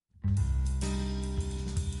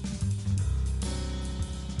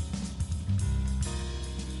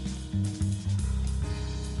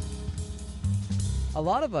A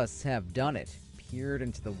lot of us have done it, peered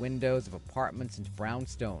into the windows of apartments and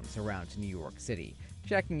brownstones around New York City,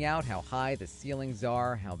 checking out how high the ceilings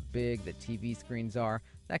are, how big the TV screens are,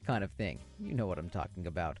 that kind of thing. You know what I'm talking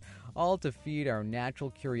about. All to feed our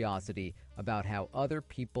natural curiosity about how other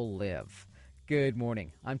people live. Good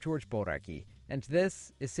morning, I'm George Bodarky, and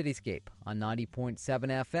this is Cityscape on 90.7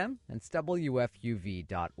 FM and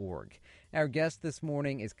WFUV.org. Our guest this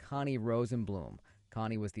morning is Connie Rosenblum.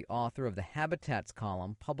 Connie was the author of the Habitats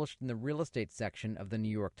column published in the real estate section of the New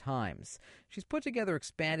York Times. She's put together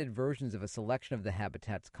expanded versions of a selection of the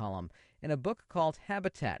Habitats column in a book called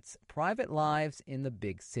Habitats: Private Lives in the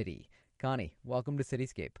Big City. Connie, welcome to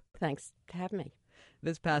Cityscape. Thanks for having me.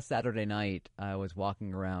 This past Saturday night, I was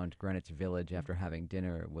walking around Greenwich Village after having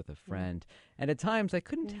dinner with a friend, and at times I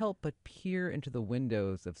couldn't help but peer into the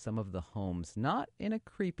windows of some of the homes, not in a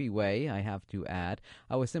creepy way, I have to add.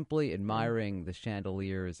 I was simply admiring the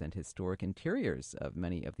chandeliers and historic interiors of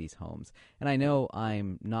many of these homes, and I know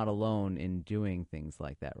I'm not alone in doing things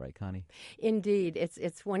like that, right, Connie? Indeed,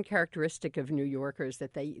 it's one characteristic of New Yorkers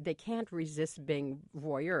that they can't resist being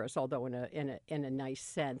voyeurs, although in a nice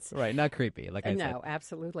sense. Right, not creepy, like I said. No,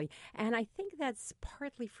 absolutely. And I think that's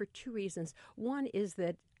partly for two reasons. One is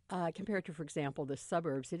that compared to, for example, the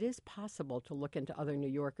suburbs, it is possible to look into other New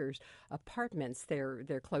Yorkers' apartments. They're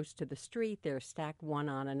close to the street. They're stacked one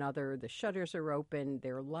on another. The shutters are open.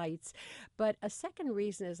 There are lights. But a second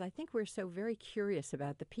reason is I think we're so very curious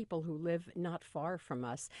about the people who live not far from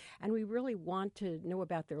us, and we really want to know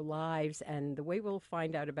about their lives, and the way we'll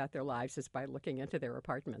find out about their lives is by looking into their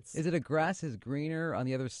apartments. Is it a grass is greener on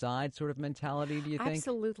the other side sort of mentality, do you think?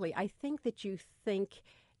 Absolutely. I think that you think,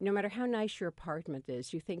 no matter how nice your apartment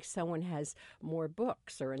is, you think someone has more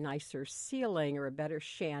books or a nicer ceiling or a better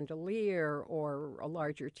chandelier or a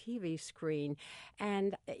larger TV screen.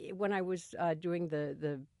 And when I was doing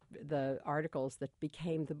the articles that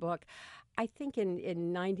became the book, I think in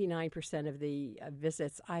 99% of the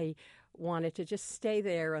visits, I wanted to just stay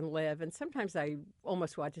there and live. And sometimes I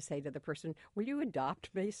almost want to say to the person, will you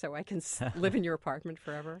adopt me so I can live in your apartment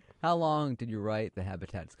forever? How long did you write the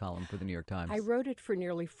Habitats column for the New York Times? I wrote it for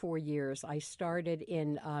nearly 4 years. I started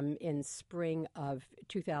in spring of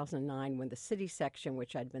 2009 when the City section,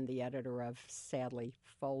 which I'd been the editor of, sadly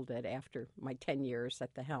folded after my 10 years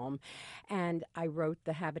at the helm. And I wrote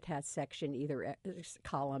the Habitat section,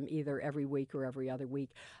 column, either every week or every other week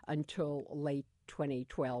until late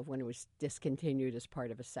 2012 when it was discontinued as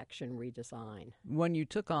part of a section redesign. When you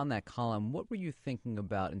took on that column, what were you thinking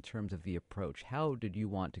about in terms of the approach? How did you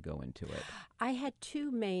want to go into it? I had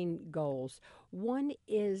two main goals. One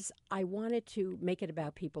is I wanted to make it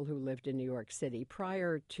about people who lived in New York City.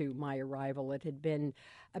 Prior to my arrival, it had been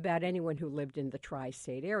about anyone who lived in the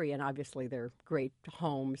tri-state area, and obviously there are great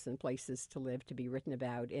homes and places to live to be written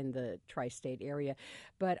about in the tri-state area.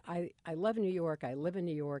 But I love New York. I live in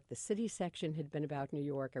New York. The City section had been about New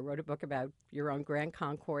York. I wrote a book about your own Grand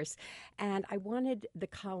Concourse, and I wanted the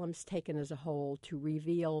columns taken as a whole to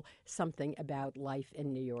reveal something about life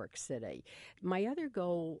in New York City. My other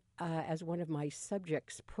goal, as one of my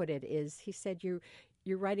subjects put it, is he said,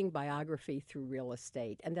 you're writing biography through real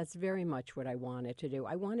estate, and that's very much what I wanted to do.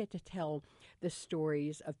 I wanted to tell the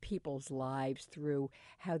stories of people's lives through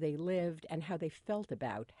how they lived and how they felt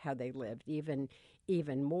about how they lived,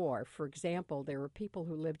 even more. For example, there were people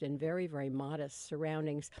who lived in very, very modest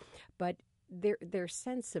surroundings, but their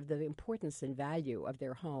sense of the importance and value of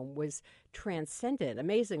their home was transcendent,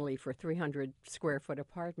 amazingly, for a 300-square-foot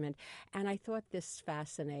apartment. And I thought this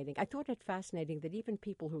fascinating. I thought it fascinating that even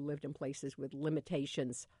people who lived in places with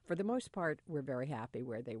limitations, for the most part, were very happy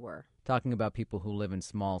where they were. Talking about people who live in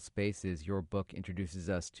small spaces, your book introduces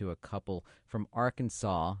us to a couple from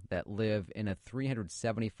Arkansas that live in a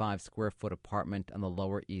 375-square-foot apartment on the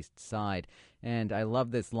Lower East Side. And I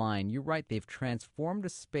love this line. You write, they've transformed a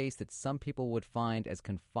space that some people would find as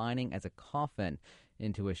confining as a coffin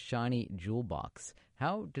into a shiny jewel box.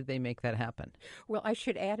 How did they make that happen? Well, I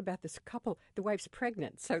should add about this couple. The wife's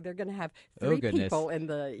pregnant, so they're going to have three people in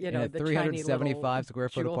the, the 375 square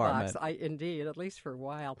foot apartment. Indeed, at least for a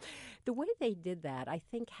while. The way they did that, I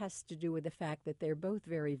think, has to do with the fact that they're both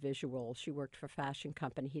very visual. She worked for a fashion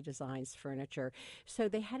company. He designs furniture. So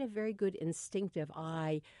they had a very good instinctive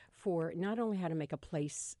eye for not only how to make a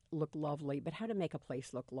place look lovely, but how to make a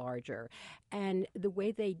place look larger. And the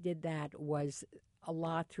way they did that was a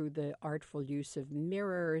lot through the artful use of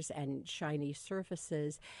mirrors and shiny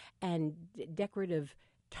surfaces and decorative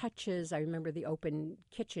touches. I remember the open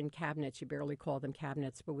kitchen cabinets. You barely call them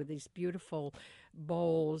cabinets, but with these beautiful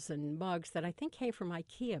bowls and mugs that I think came from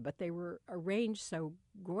IKEA, but they were arranged so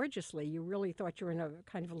gorgeously you really thought you were in a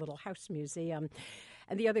kind of a little house museum.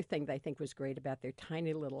 And the other thing that I think was great about their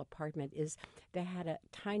tiny little apartment is they had a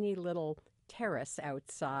tiny little terrace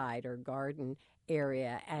outside or garden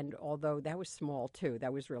area. And although that was small too,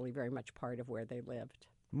 that was really very much part of where they lived.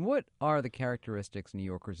 What are the characteristics New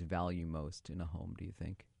Yorkers value most in a home, do you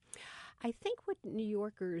think? I think what New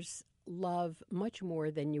Yorkers love much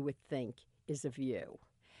more than you would think is a view.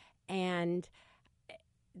 And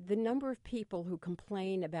the number of people who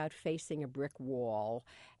complain about facing a brick wall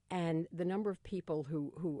and the number of people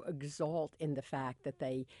who exalt in the fact that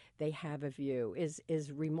they have a view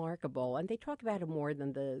is remarkable. And they talk about it more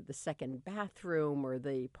than the second bathroom or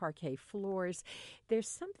the parquet floors. There's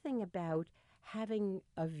something about having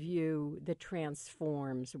a view that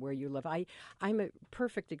transforms where you live. I'm a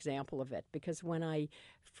perfect example of it because when I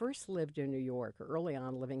first lived in New York, early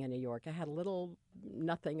on living in New York, I had a little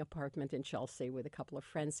nothing apartment in Chelsea with a couple of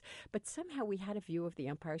friends, but somehow we had a view of the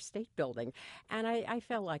Empire State Building, and I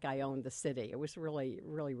felt like I owned the city. It was really,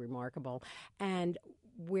 really remarkable. And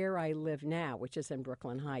where I live now, which is in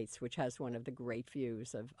Brooklyn Heights, which has one of the great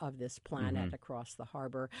views of this planet across the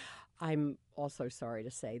harbor, I'm also sorry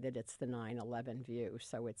to say that it's the 9/11 view,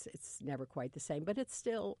 so it's never quite the same, but it's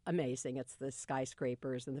still amazing. It's the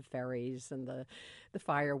skyscrapers and the ferries and the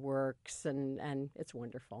fireworks, and it's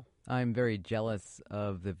wonderful. I'm very jealous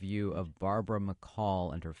of the view of Barbara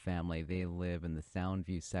McCall and her family. They live in the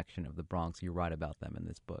Soundview section of the Bronx. You write about them in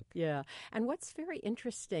this book. Yeah, and what's very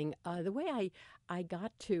interesting, the way I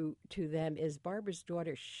got to them is Barbara's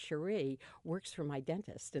daughter, Cherie, works for my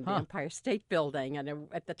dentist in the Empire State Building, and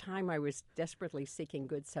at the time I was desperately seeking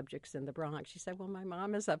good subjects in the Bronx. She said, well, my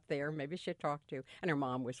mom is up there. Maybe she'll talk to you. And her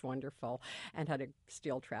mom was wonderful and had a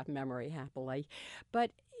steel trap memory, happily.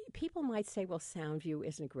 But people might say, well, Soundview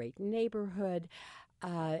isn't a great neighborhood.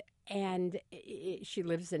 And she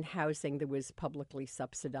lives in housing that was publicly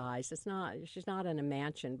subsidized. She's not in a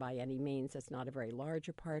mansion by any means. It's not a very large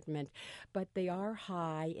apartment, but they are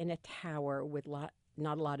high in a tower with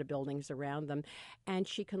not a lot of buildings around them, and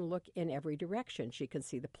she can look in every direction. She can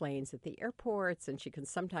see the planes at the airports, and she can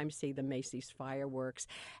sometimes see the Macy's fireworks,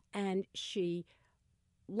 and she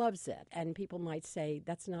loves it. And people might say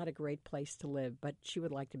that's not a great place to live, but she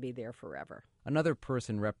would like to be there forever. Another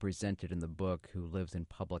person represented in the book who lives in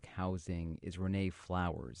public housing is Renee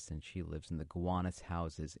Flowers, and she lives in the Gowanus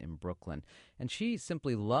houses in Brooklyn. And she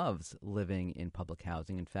simply loves living in public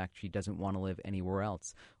housing. In fact, she doesn't want to live anywhere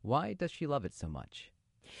else. Why does she love it so much?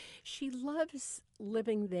 She loves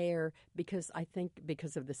living there because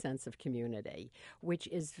of the sense of community, which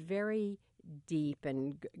is very deep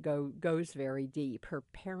and goes very deep. Her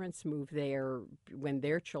parents moved there when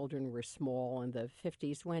their children were small in the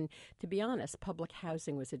 50s, when, to be honest, public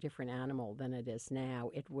housing was a different animal than it is now.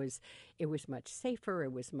 It was much safer,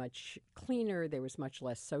 it was much cleaner, there was much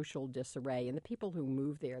less social disarray. And the people who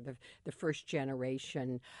moved there, the first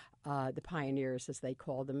generation, the pioneers, as they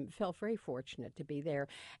call them, felt very fortunate to be there.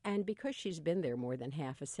 And because she's been there more than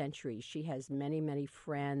half a century, she has many, many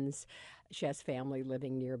friends. She has family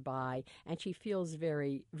living nearby, and she feels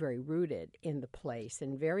very, very rooted in the place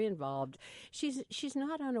and very involved. She's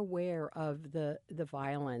not unaware of the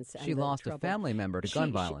violence and she lost trouble. A family member to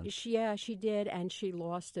gun violence. She did, and she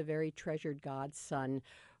lost a very treasured godson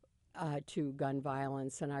to gun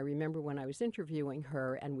violence. And I remember when I was interviewing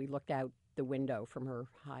her, and we looked out the window from her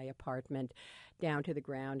high apartment down to the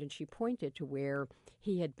ground, and she pointed to where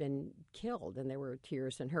he had been killed, and there were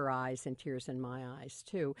tears in her eyes and tears in my eyes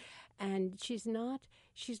too. And she's not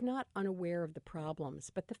unaware of the problems,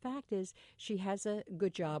 but the fact is she has a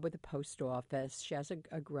good job with the post office. She has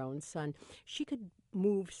a grown son. She could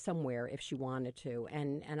move somewhere if she wanted to,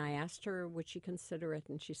 and I asked her would she consider it,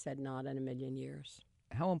 and she said not in a million years.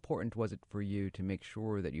 How important was it for you to make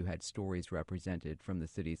sure that you had stories represented from the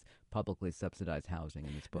city's publicly subsidized housing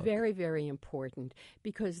in this book? Very, very important,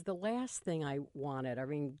 because the last thing I wanted, I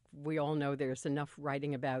mean, we all know there's enough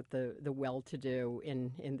writing about the well-to-do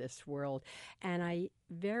in this world, and I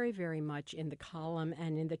very, very much in the column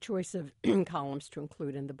and in the choice of columns to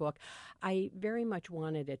include in the book, I very much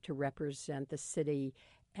wanted it to represent the city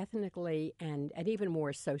ethnically and even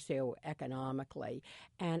more socioeconomically.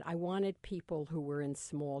 And I wanted people who were in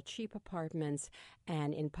small, cheap apartments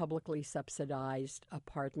and in publicly subsidized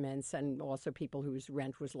apartments, and also people whose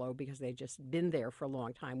rent was low because they'd just been there for a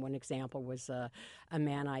long time. One example was a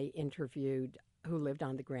man I interviewed who lived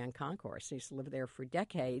on the Grand Concourse. He used to live there for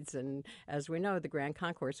decades, and as we know, the Grand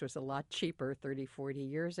Concourse was a lot cheaper 30, 40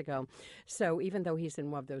 years ago. So even though he's in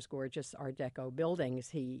one of those gorgeous Art Deco buildings,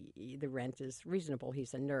 the rent is reasonable.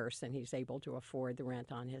 He's a nurse, and he's able to afford the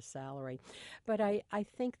rent on his salary. But I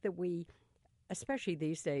think that we, especially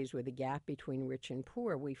these days with the gap between rich and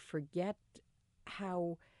poor, we forget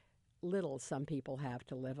how little some people have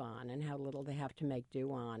to live on and how little they have to make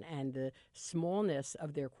do on, and the smallness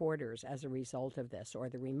of their quarters as a result of this, or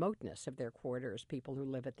the remoteness of their quarters, people who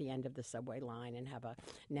live at the end of the subway line and have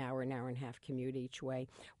an hour and a half commute each way.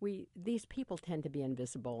 These people tend to be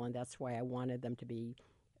invisible, and that's why I wanted them to be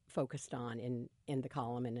focused on in the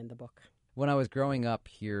column and in the book. When I was growing up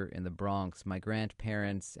here in the Bronx, my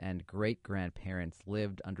grandparents and great-grandparents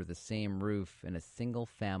lived under the same roof in a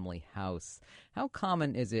single-family house. How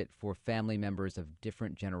common is it for family members of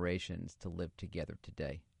different generations to live together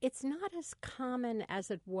today? It's not as common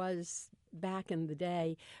as it was back in the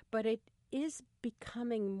day, but it is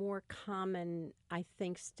becoming more common, I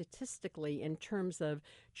think, statistically, in terms of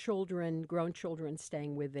grown children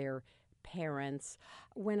staying with their parents.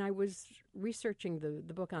 When I was researching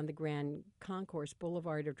the book on the Grand Concourse,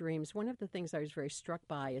 Boulevard of Dreams, one of the things I was very struck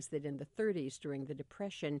by is that in the 30s, during the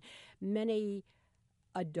Depression, many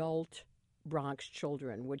adult Bronx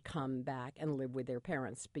children would come back and live with their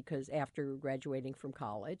parents because after graduating from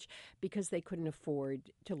college, because they couldn't afford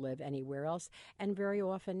to live anywhere else. And very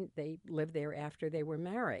often they lived there after they were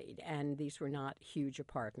married. And these were not huge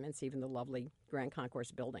apartments. Even the lovely Grand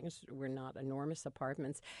Concourse buildings were not enormous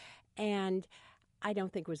apartments. And I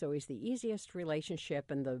don't think it was always the easiest relationship,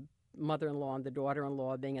 and the mother-in-law and the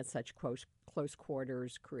daughter-in-law being at such close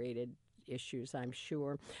quarters created issues, I'm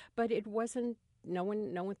sure. But it wasn't. No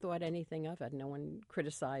one thought anything of it. No one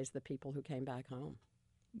criticized the people who came back home.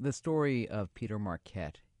 The story of Peter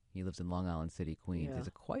Marquette, he lives in Long Island City, Queens, is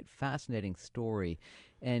a quite fascinating story.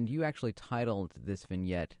 And you actually titled this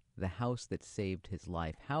vignette, "The House That Saved His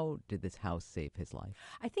Life." How did this house save his life?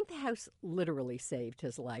 I think the house literally saved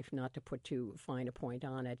his life, not to put too fine a point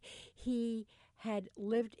on it. He had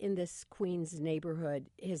lived in this Queens neighborhood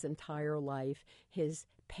his entire life. His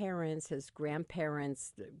parents, his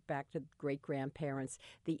grandparents, back to great-grandparents,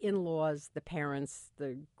 the in-laws, the parents,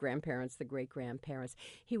 the grandparents, the great-grandparents.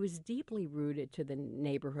 He was deeply rooted to the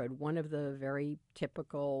neighborhood, one of the very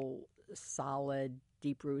typical, solid,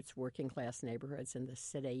 deep roots, working-class neighborhoods in the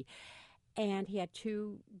city. And he had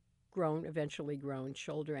two eventually grown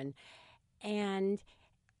children. And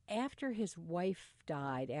after his wife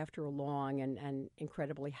died, after a long and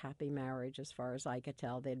incredibly happy marriage, as far as I could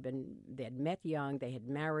tell, they had met young, they had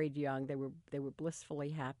married young, they were blissfully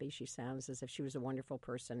happy. She sounds as if she was a wonderful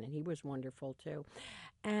person, and he was wonderful too.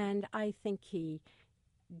 And I think he,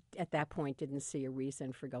 at that point, didn't see a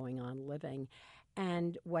reason for going on living.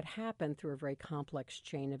 And what happened through a very complex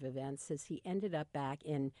chain of events is he ended up back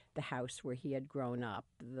in the house where he had grown up,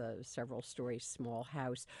 the several-story small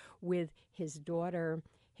house, with his daughter,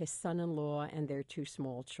 his son-in-law, and their two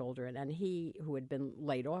small children. And he, who had been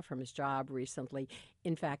laid off from his job recently,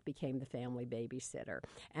 in fact became the family babysitter.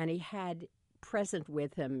 And he had present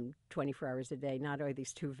with him 24 hours a day not only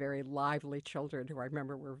these two very lively children, who I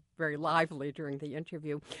remember were very lively during the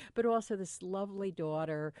interview, but also this lovely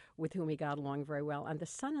daughter with whom he got along very well, and the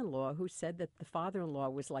son-in-law, who said that the father-in-law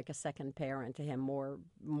was like a second parent to him,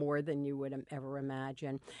 more than you would ever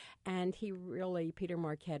imagine. And Peter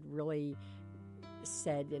Marquette really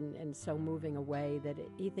said in so moving a way that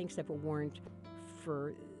he thinks if it weren't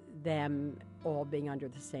for them all being under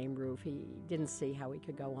the same roof, he didn't see how he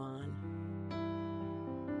could go on.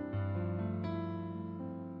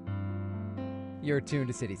 You're tuned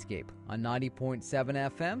to Cityscape on 90.7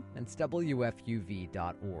 FM and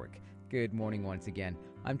WFUV.org. Good morning once again.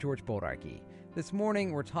 I'm George Bodarky. This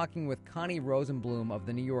morning we're talking with Connie Rosenblum of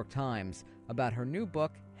the New York Times about her new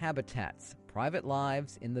book, Habitats: Private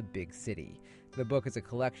Lives in the Big City. The book is a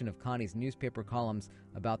collection of Connie's newspaper columns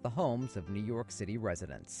about the homes of New York City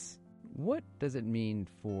residents. What does it mean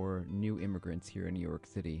for new immigrants here in New York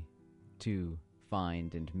City to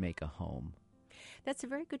find and make a home? That's a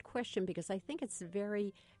very good question, because I think it's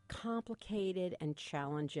very complicated and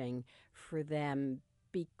challenging for them,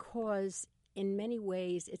 because in many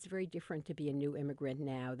ways it's very different to be a new immigrant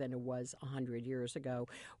now than it was 100 years ago,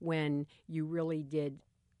 when you really did,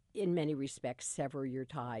 in many respects, sever your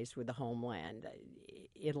ties with the homeland,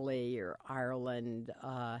 Italy or Ireland,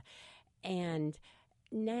 and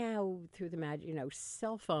now through the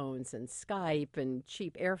cell phones and Skype and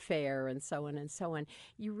cheap airfare and so on,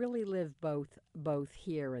 you really live both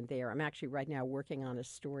here and there. I'm actually right now working on a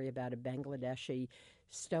story about a Bangladeshi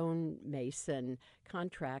stonemason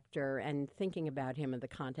contractor and thinking about him in the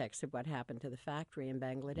context of what happened to the factory in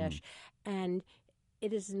Bangladesh. And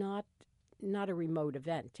it is not a remote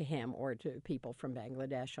event to him or to people from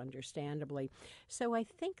Bangladesh, understandably. So I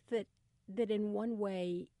think that in one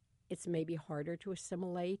way it's maybe harder to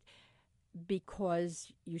assimilate,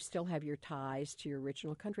 because you still have your ties to your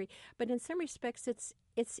original country. But in some respects,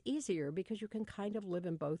 it's easier because you can kind of live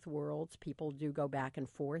in both worlds. People do go back and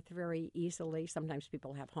forth very easily. Sometimes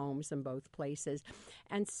people have homes in both places,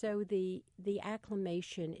 and so the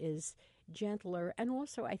acclimation is gentler. And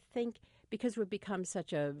also, I think because we've become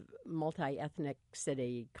such a multi-ethnic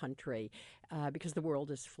city country, because the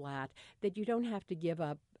world is flat, that you don't have to give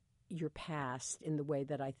up your past in the way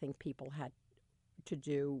that I think people had to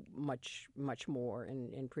do much more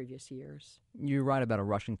in previous years. You write about a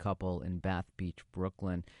Russian couple in Bath Beach,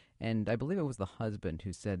 Brooklyn, and I believe it was the husband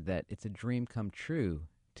who said that it's a dream come true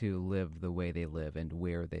to live the way they live and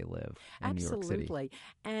where they live in New York City. Absolutely.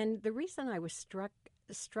 And the reason I was struck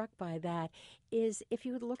by that is if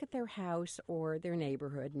you would look at their house or their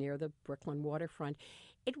neighborhood near the Brooklyn waterfront,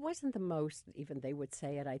 it wasn't the most, even they would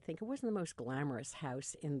say it, I think, it wasn't the most glamorous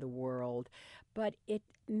house in the world, but it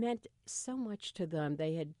meant so much to them.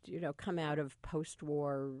 They had, come out of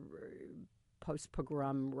post-war,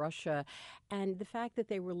 post-pogrom Russia, and the fact that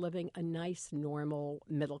they were living a nice, normal,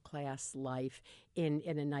 middle-class life in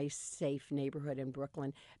a nice, safe neighborhood in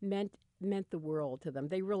Brooklyn meant the world to them.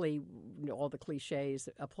 They really, all the cliches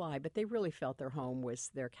apply, but they really felt their home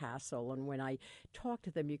was their castle. And when I talked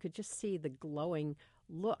to them, you could just see the glowing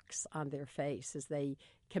looks on their face as they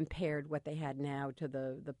compared what they had now to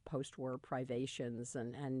the post-war privations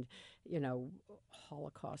and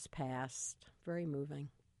Holocaust past. Very moving.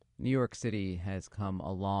 New York City has come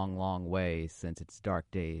a long, long way since its dark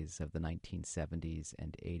days of the 1970s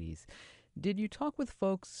and 80s. Did you talk with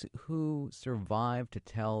folks who survived to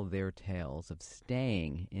tell their tales of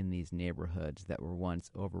staying in these neighborhoods that were once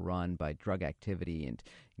overrun by drug activity and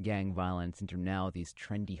gang violence and are now these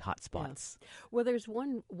trendy hotspots? Yeah. Well, there's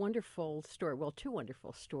one wonderful story. Well, two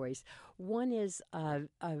wonderful stories. One is a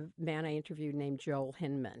man I interviewed named Joel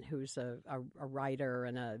Hinman, who's a writer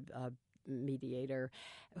and a mediator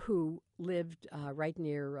who lived right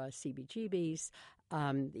near CBGB's,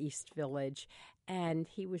 East Village. And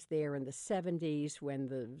he was there in the 70s when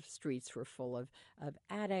the streets were full of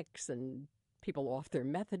addicts and people off their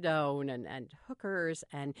methadone and hookers.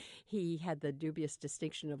 And he had the dubious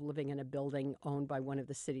distinction of living in a building owned by one of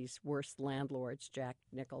the city's worst landlords. Jack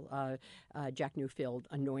Newfield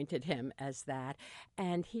anointed him as that.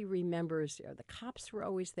 And he remembers the cops were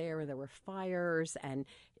always there and there were fires, and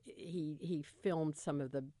he filmed some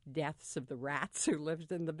of the deaths of the rats who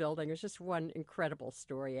lived in the building. It was just one incredible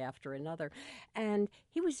story after another. And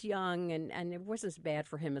he was young, and it wasn't as bad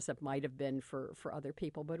for him as it might have been for other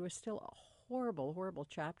people, but it was still a horrible, horrible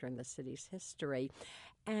chapter in the city's history.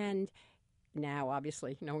 And now,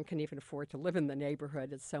 obviously, no one can even afford to live in the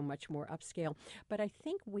neighborhood. It's so much more upscale. But I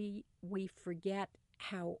think we forget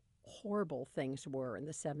how horrible things were in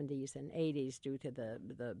the 70s and 80s due to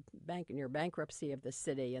the near bankruptcy of the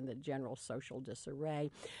city and the general social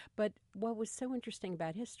disarray. But what was so interesting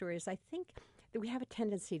about his story is I think that we have a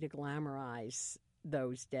tendency to glamorize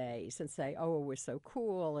those days and say, oh, it was so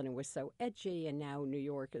cool and it was so edgy and now New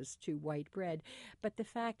York is too white bread. But the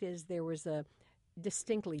fact is there was a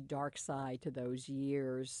distinctly dark side to those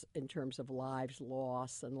years in terms of lives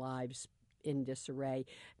lost and lives in disarray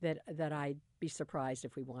that I'd be surprised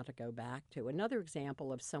if we want to go back to. Another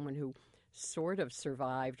example of someone who sort of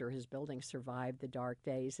survived, or his building survived the dark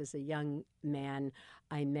days, is a young man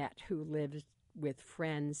I met who lived with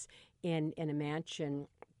friends in a mansion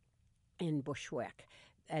in Bushwick.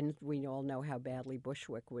 And we all know how badly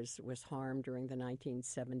Bushwick was harmed during the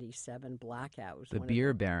 1977 blackout. The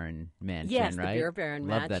Beer Baron Mansion, yes, right? Yes, the Beer Baron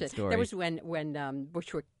Love Mansion. That story. That was when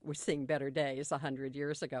Bushwick was seeing better days 100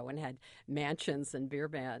 years ago and had mansions and beer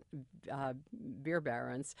barons.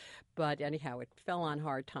 But anyhow, it fell on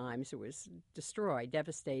hard times. It was destroyed,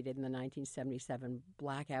 devastated in the 1977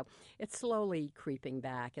 blackout. It's slowly creeping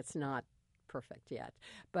back. It's not perfect yet,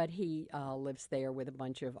 but he lives there with a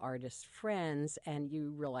bunch of artist friends, and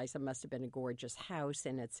you realize it must have been a gorgeous house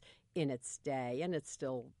in its day, and it's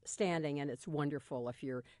still standing, and it's wonderful if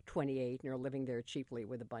you're 28 and you're living there cheaply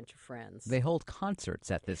with a bunch of friends. They hold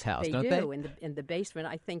concerts at this house, don't they? They do in the basement.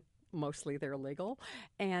 I think mostly they're legal,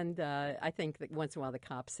 and I think that once in a while the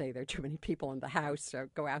cops say there are too many people in the house, so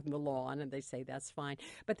go out on the lawn, and they say that's fine.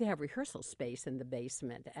 But they have rehearsal space in the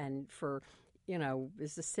basement, and for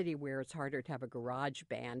it's a city where it's harder to have a garage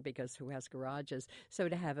band because who has garages? So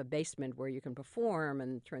to have a basement where you can perform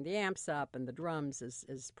and turn the amps up and the drums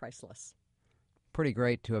is priceless. Pretty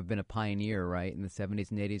great to have been a pioneer, right, in the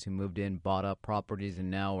 70s and 80s, who moved in, bought up properties, and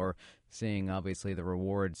now we're seeing, obviously, the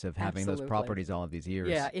rewards of having Absolutely. Those properties all of these years.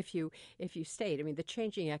 Yeah, if you stayed. I mean, the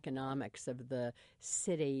changing economics of the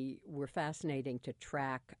city were fascinating to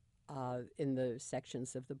track in the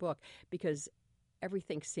sections of the book because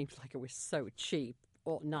everything seemed like it was so cheap.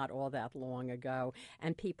 Not all that long ago,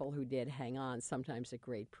 and people who did hang on, sometimes at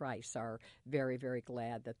great price, are very, very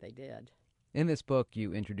glad that they did. In this book,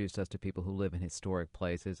 you introduced us to people who live in historic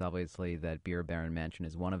places. Obviously, that Beer Baron Mansion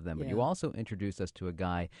is one of them. But you Yeah. also introduced us to a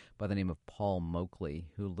guy by the name of Paul Moakley,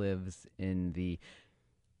 who lives in the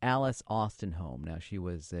Alice Austin home. Now, she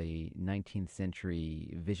was a 19th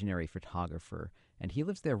century visionary photographer, and he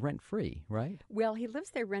lives there rent-free, right? Well, he lives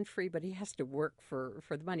there rent-free, but he has to work for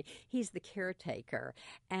the money. He's the caretaker,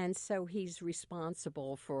 and so he's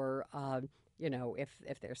responsible for,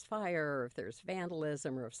 if there's fire, or if there's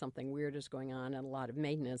vandalism, or if something weird is going on, and a lot of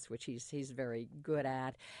maintenance, which he's very good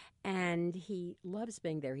at. And he loves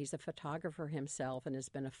being there. He's a photographer himself and has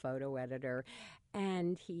been a photo editor.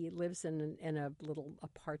 And he lives in a little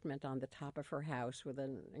apartment on the top of her house with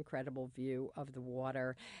an incredible view of the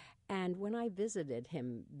water. And when I visited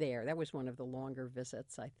him there, that was one of the longer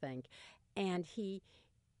visits, I think, and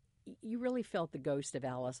you really felt the ghost of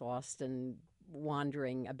Alice Austin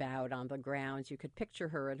wandering about on the grounds. You could picture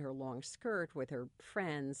her in her long skirt with her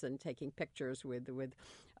friends and taking pictures with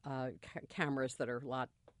cameras that are a lot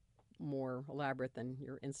more elaborate than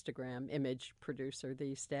your Instagram image producer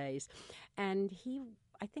these days. And he,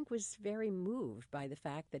 I think, was very moved by the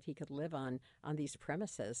fact that he could live on these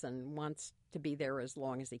premises and wants to be there as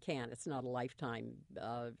long as he can. It's not a lifetime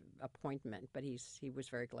appointment, but he was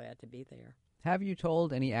very glad to be there. Have you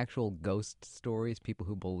told any actual ghost stories, people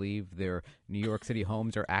who believe their New York City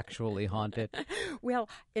homes are actually haunted? Well,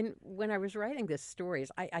 when I was writing this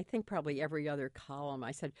stories, I think probably every other column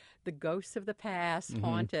I said, the ghosts of the past,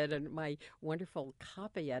 haunted, and my wonderful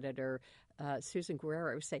copy editor, Susan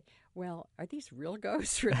Guerrero, would say, well, are these real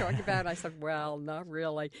ghosts we're talking about? I said, well, not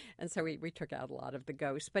really. And so we took out a lot of the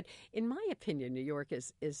ghosts. But in my opinion, New York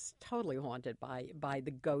is totally haunted by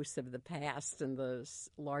the ghosts of the past in the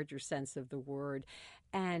larger sense of the word.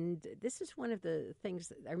 And this is one of the things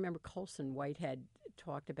that I remember Colson Whitehead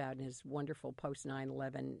talked about in his wonderful post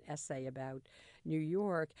 9/11 essay about New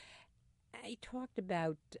York.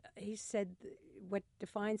 He said, what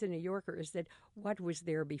defines a New Yorker is that what was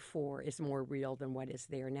there before is more real than what is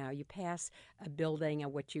there now. You pass a building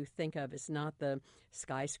and what you think of is not the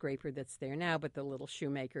skyscraper that's there now, but the little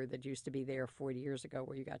shoemaker that used to be there 40 years ago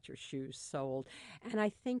where you got your shoes sold. And I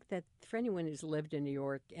think that for anyone who's lived in New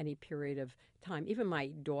York any period of time, even my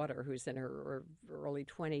daughter who's in her early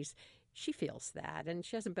 20s, she feels that, and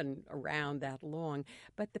she hasn't been around that long.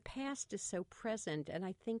 But the past is so present, and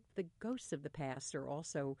I think the ghosts of the past are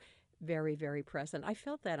also very, very present. I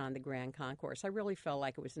felt that on the Grand Concourse. I really felt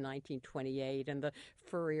like it was 1928, and the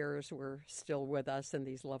furriers were still with us in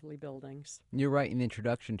these lovely buildings. You write in the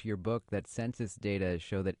introduction to your book that census data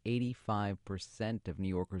show that 85% of New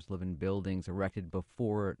Yorkers live in buildings erected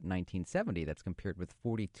before 1970. That's compared with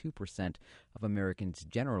 42% of Americans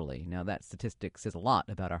generally. Now, that statistic says a lot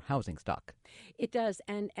about our housing stock. It does,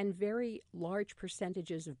 and very large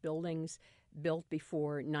percentages of buildings built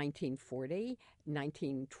before 1940,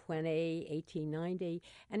 1920, 1890,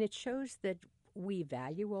 and it shows that we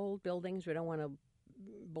value old buildings. We don't want to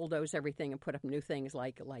bulldoze everything and put up new things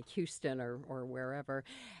like Houston or wherever.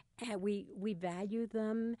 And we value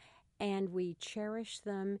them and we cherish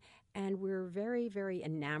them, and we're very, very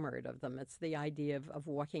enamored of them. It's the idea of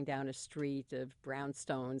walking down a street of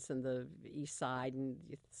brownstones in the East Side, and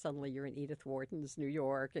suddenly you're in Edith Wharton's New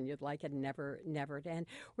York, and you'd like it never to end.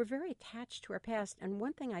 We're very attached to our past, and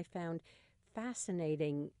one thing I found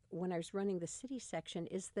fascinating when I was running the city section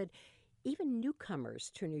is that even newcomers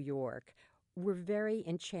to New York were very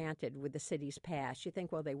enchanted with the city's past. You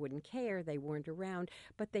think, well, they wouldn't care, they weren't around,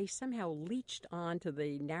 but they somehow leached onto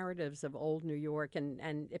the narratives of old New York, and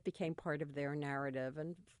it became part of their narrative,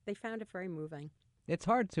 and they found it very moving. It's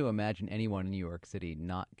hard to imagine anyone in New York City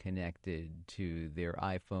not connected to their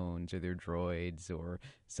iPhones or their droids or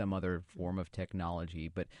some other form of technology.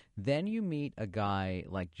 But then you meet a guy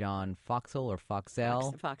like John Foxell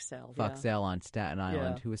Foxell on Staten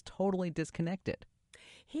Island, who is totally disconnected.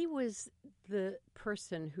 He was the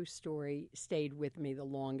person whose story stayed with me the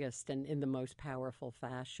longest and in the most powerful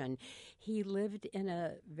fashion. He lived in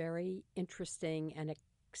a very interesting and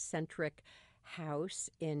eccentric house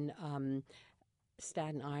in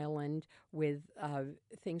Staten Island with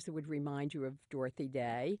things that would remind you of Dorothy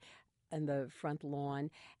Day and the front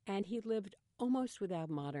lawn. And he lived almost without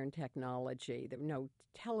modern technology. There were no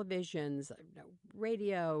televisions, no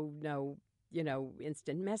radio, no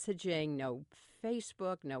instant messaging, no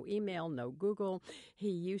Facebook, no email, no Google. He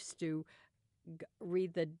used to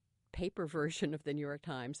read the paper version of the New York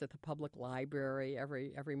Times at the public library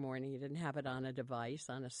every morning. He didn't have it on a device,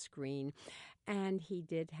 on a screen. And he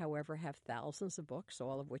did, however, have thousands of books,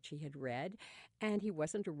 all of which he had read. And he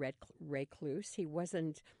wasn't a recluse. He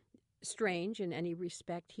wasn't strange in any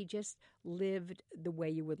respect. He just lived the way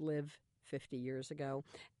you would live 50 years ago.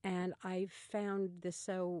 And I found this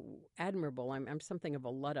so admirable. I'm something of a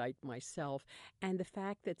Luddite myself. And the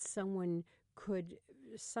fact that someone could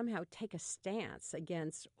somehow take a stance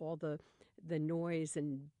against all the noise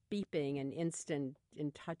and beeping and instant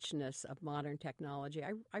in-touchness of modern technology,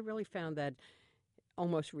 I really found that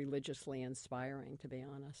almost religiously inspiring, to be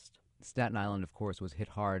honest. Staten Island, of course, was hit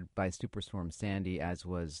hard by Superstorm Sandy, as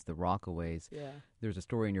was the Rockaways. Yeah. There's a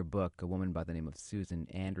story in your book, a woman by the name of Susan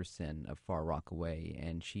Anderson of Far Rockaway,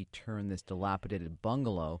 and she turned this dilapidated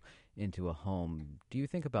bungalow into a home. Do you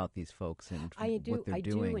think about these folks and what they're doing? I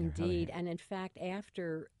do indeed. And in fact,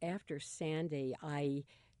 after Sandy, I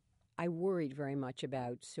worried very much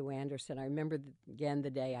about Sue Anderson. I remember, again, the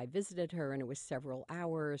day I visited her, and it was several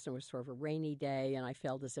hours, and it was sort of a rainy day, and I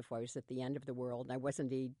felt as if I was at the end of the world. And I was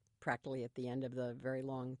indeed practically at the end of the very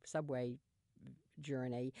long subway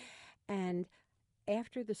journey. And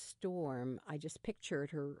after the storm, I just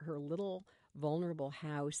pictured her little vulnerable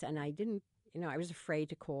house, and I didn't, I was afraid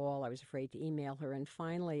to call, I was afraid to email her, and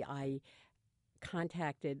finally I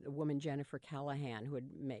contacted a woman, Jennifer Callahan,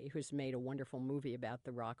 who's made a wonderful movie about the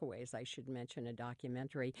Rockaways, I should mention, a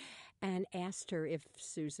documentary, and asked her if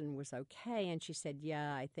Susan was okay. And she said,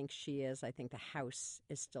 yeah, I think she is. I think the house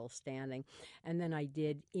is still standing. And then I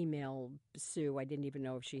did email Sue. I didn't even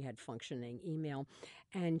know if she had functioning email.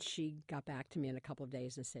 And she got back to me in a couple of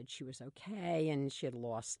days and said she was okay, and she had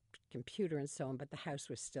lost computer and so on, but the house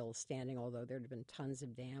was still standing, although there had been tons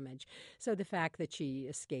of damage. So the fact that she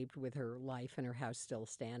escaped with her life and her house still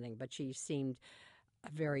standing, but she seemed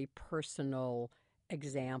a very personal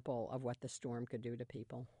example of what the storm could do to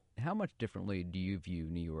people. How much differently do you view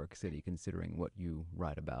New York City, considering what you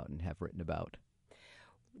write about and have written about?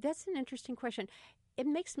 That's an interesting question. It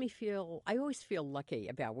makes me feel, I always feel lucky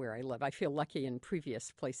about where I live. I feel lucky in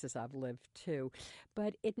previous places I've lived too,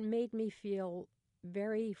 but it made me feel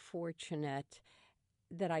very fortunate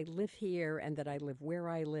that I live here and that I live where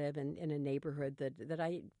I live and in a neighborhood that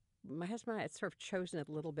my husband and I had sort of chosen it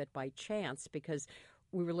a little bit by chance because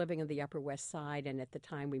we were living on the Upper West Side, and at the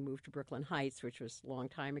time we moved to Brooklyn Heights, which was a long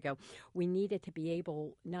time ago. We needed to be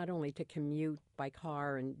able not only to commute by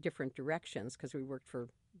car in different directions because we worked for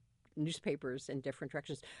newspapers in different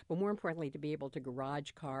directions, but more importantly, to be able to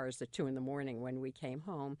garage cars at 2 a.m. when we came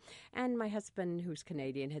home. And my husband, who's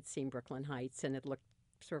Canadian, had seen Brooklyn Heights, and it looked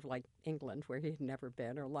sort of like England, where he had never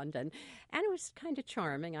been, or London. And it was kind of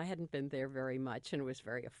charming. I hadn't been there very much, and it was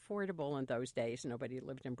very affordable in those days. Nobody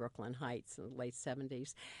lived in Brooklyn Heights in the late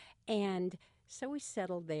 70s. And so we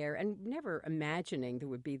settled there, and never imagining that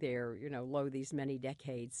we'd be there, lo, these many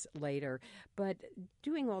decades later. But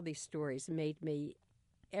doing all these stories made me,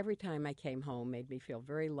 every time I came home, made me feel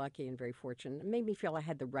very lucky and very fortunate. It made me feel I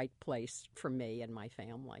had the right place for me and my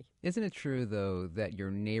family. Isn't it true, though, that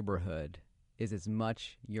your neighborhood is as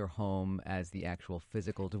much your home as the actual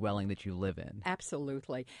physical dwelling that you live in?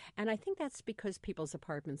 Absolutely. And I think that's because people's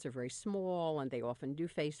apartments are very small, and they often do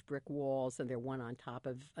face brick walls, and they're one on top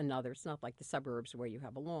of another. It's not like the suburbs where you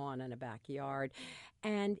have a lawn and a backyard.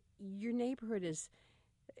 And your neighborhood is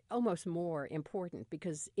almost more important,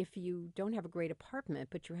 because if you don't have a great apartment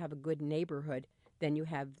but you have a good neighborhood, then you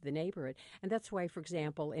have the neighborhood. And that's why, for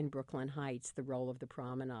example, in Brooklyn Heights, the role of the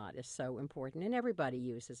promenade is so important, and everybody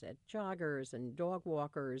uses it. Joggers and dog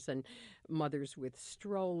walkers and mothers with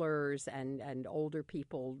strollers and older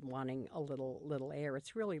people wanting a little air.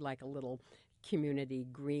 It's really like a little community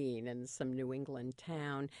green in some New England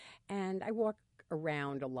town. And I walk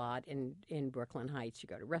around a lot in Brooklyn Heights. You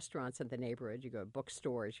go to restaurants in the neighborhood, you go to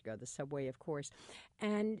bookstores, you go to the subway, of course.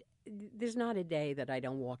 And there's not a day that I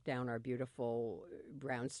don't walk down our beautiful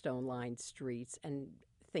brownstone-lined streets and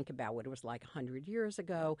think about what it was like 100 years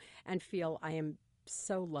ago and feel I am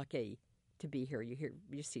so lucky to be here.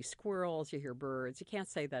 You see squirrels, you hear birds. You can't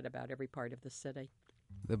say that about every part of the city.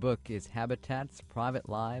 The book is Habitats, Private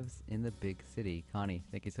Lives in the Big City. Connie,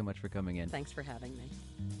 thank you so much for coming in. Thanks for having me.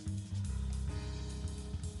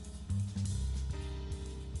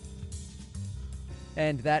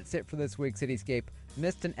 And that's it for this week's Cityscape.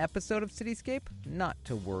 Missed an episode of Cityscape? Not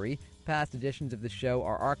to worry. Past editions of the show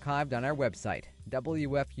are archived on our website,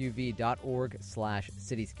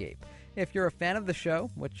 wfuv.org/cityscape. If you're a fan of the show,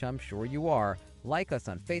 which I'm sure you are, like us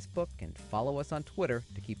on Facebook and follow us on Twitter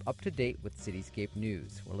to keep up to date with Cityscape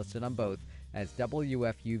news. We're listed on both as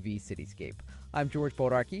WFUV Cityscape. I'm George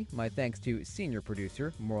Bodarky. My thanks to senior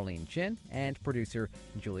producer Maureen Chin and producer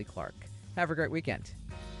Julie Clark. Have a great weekend.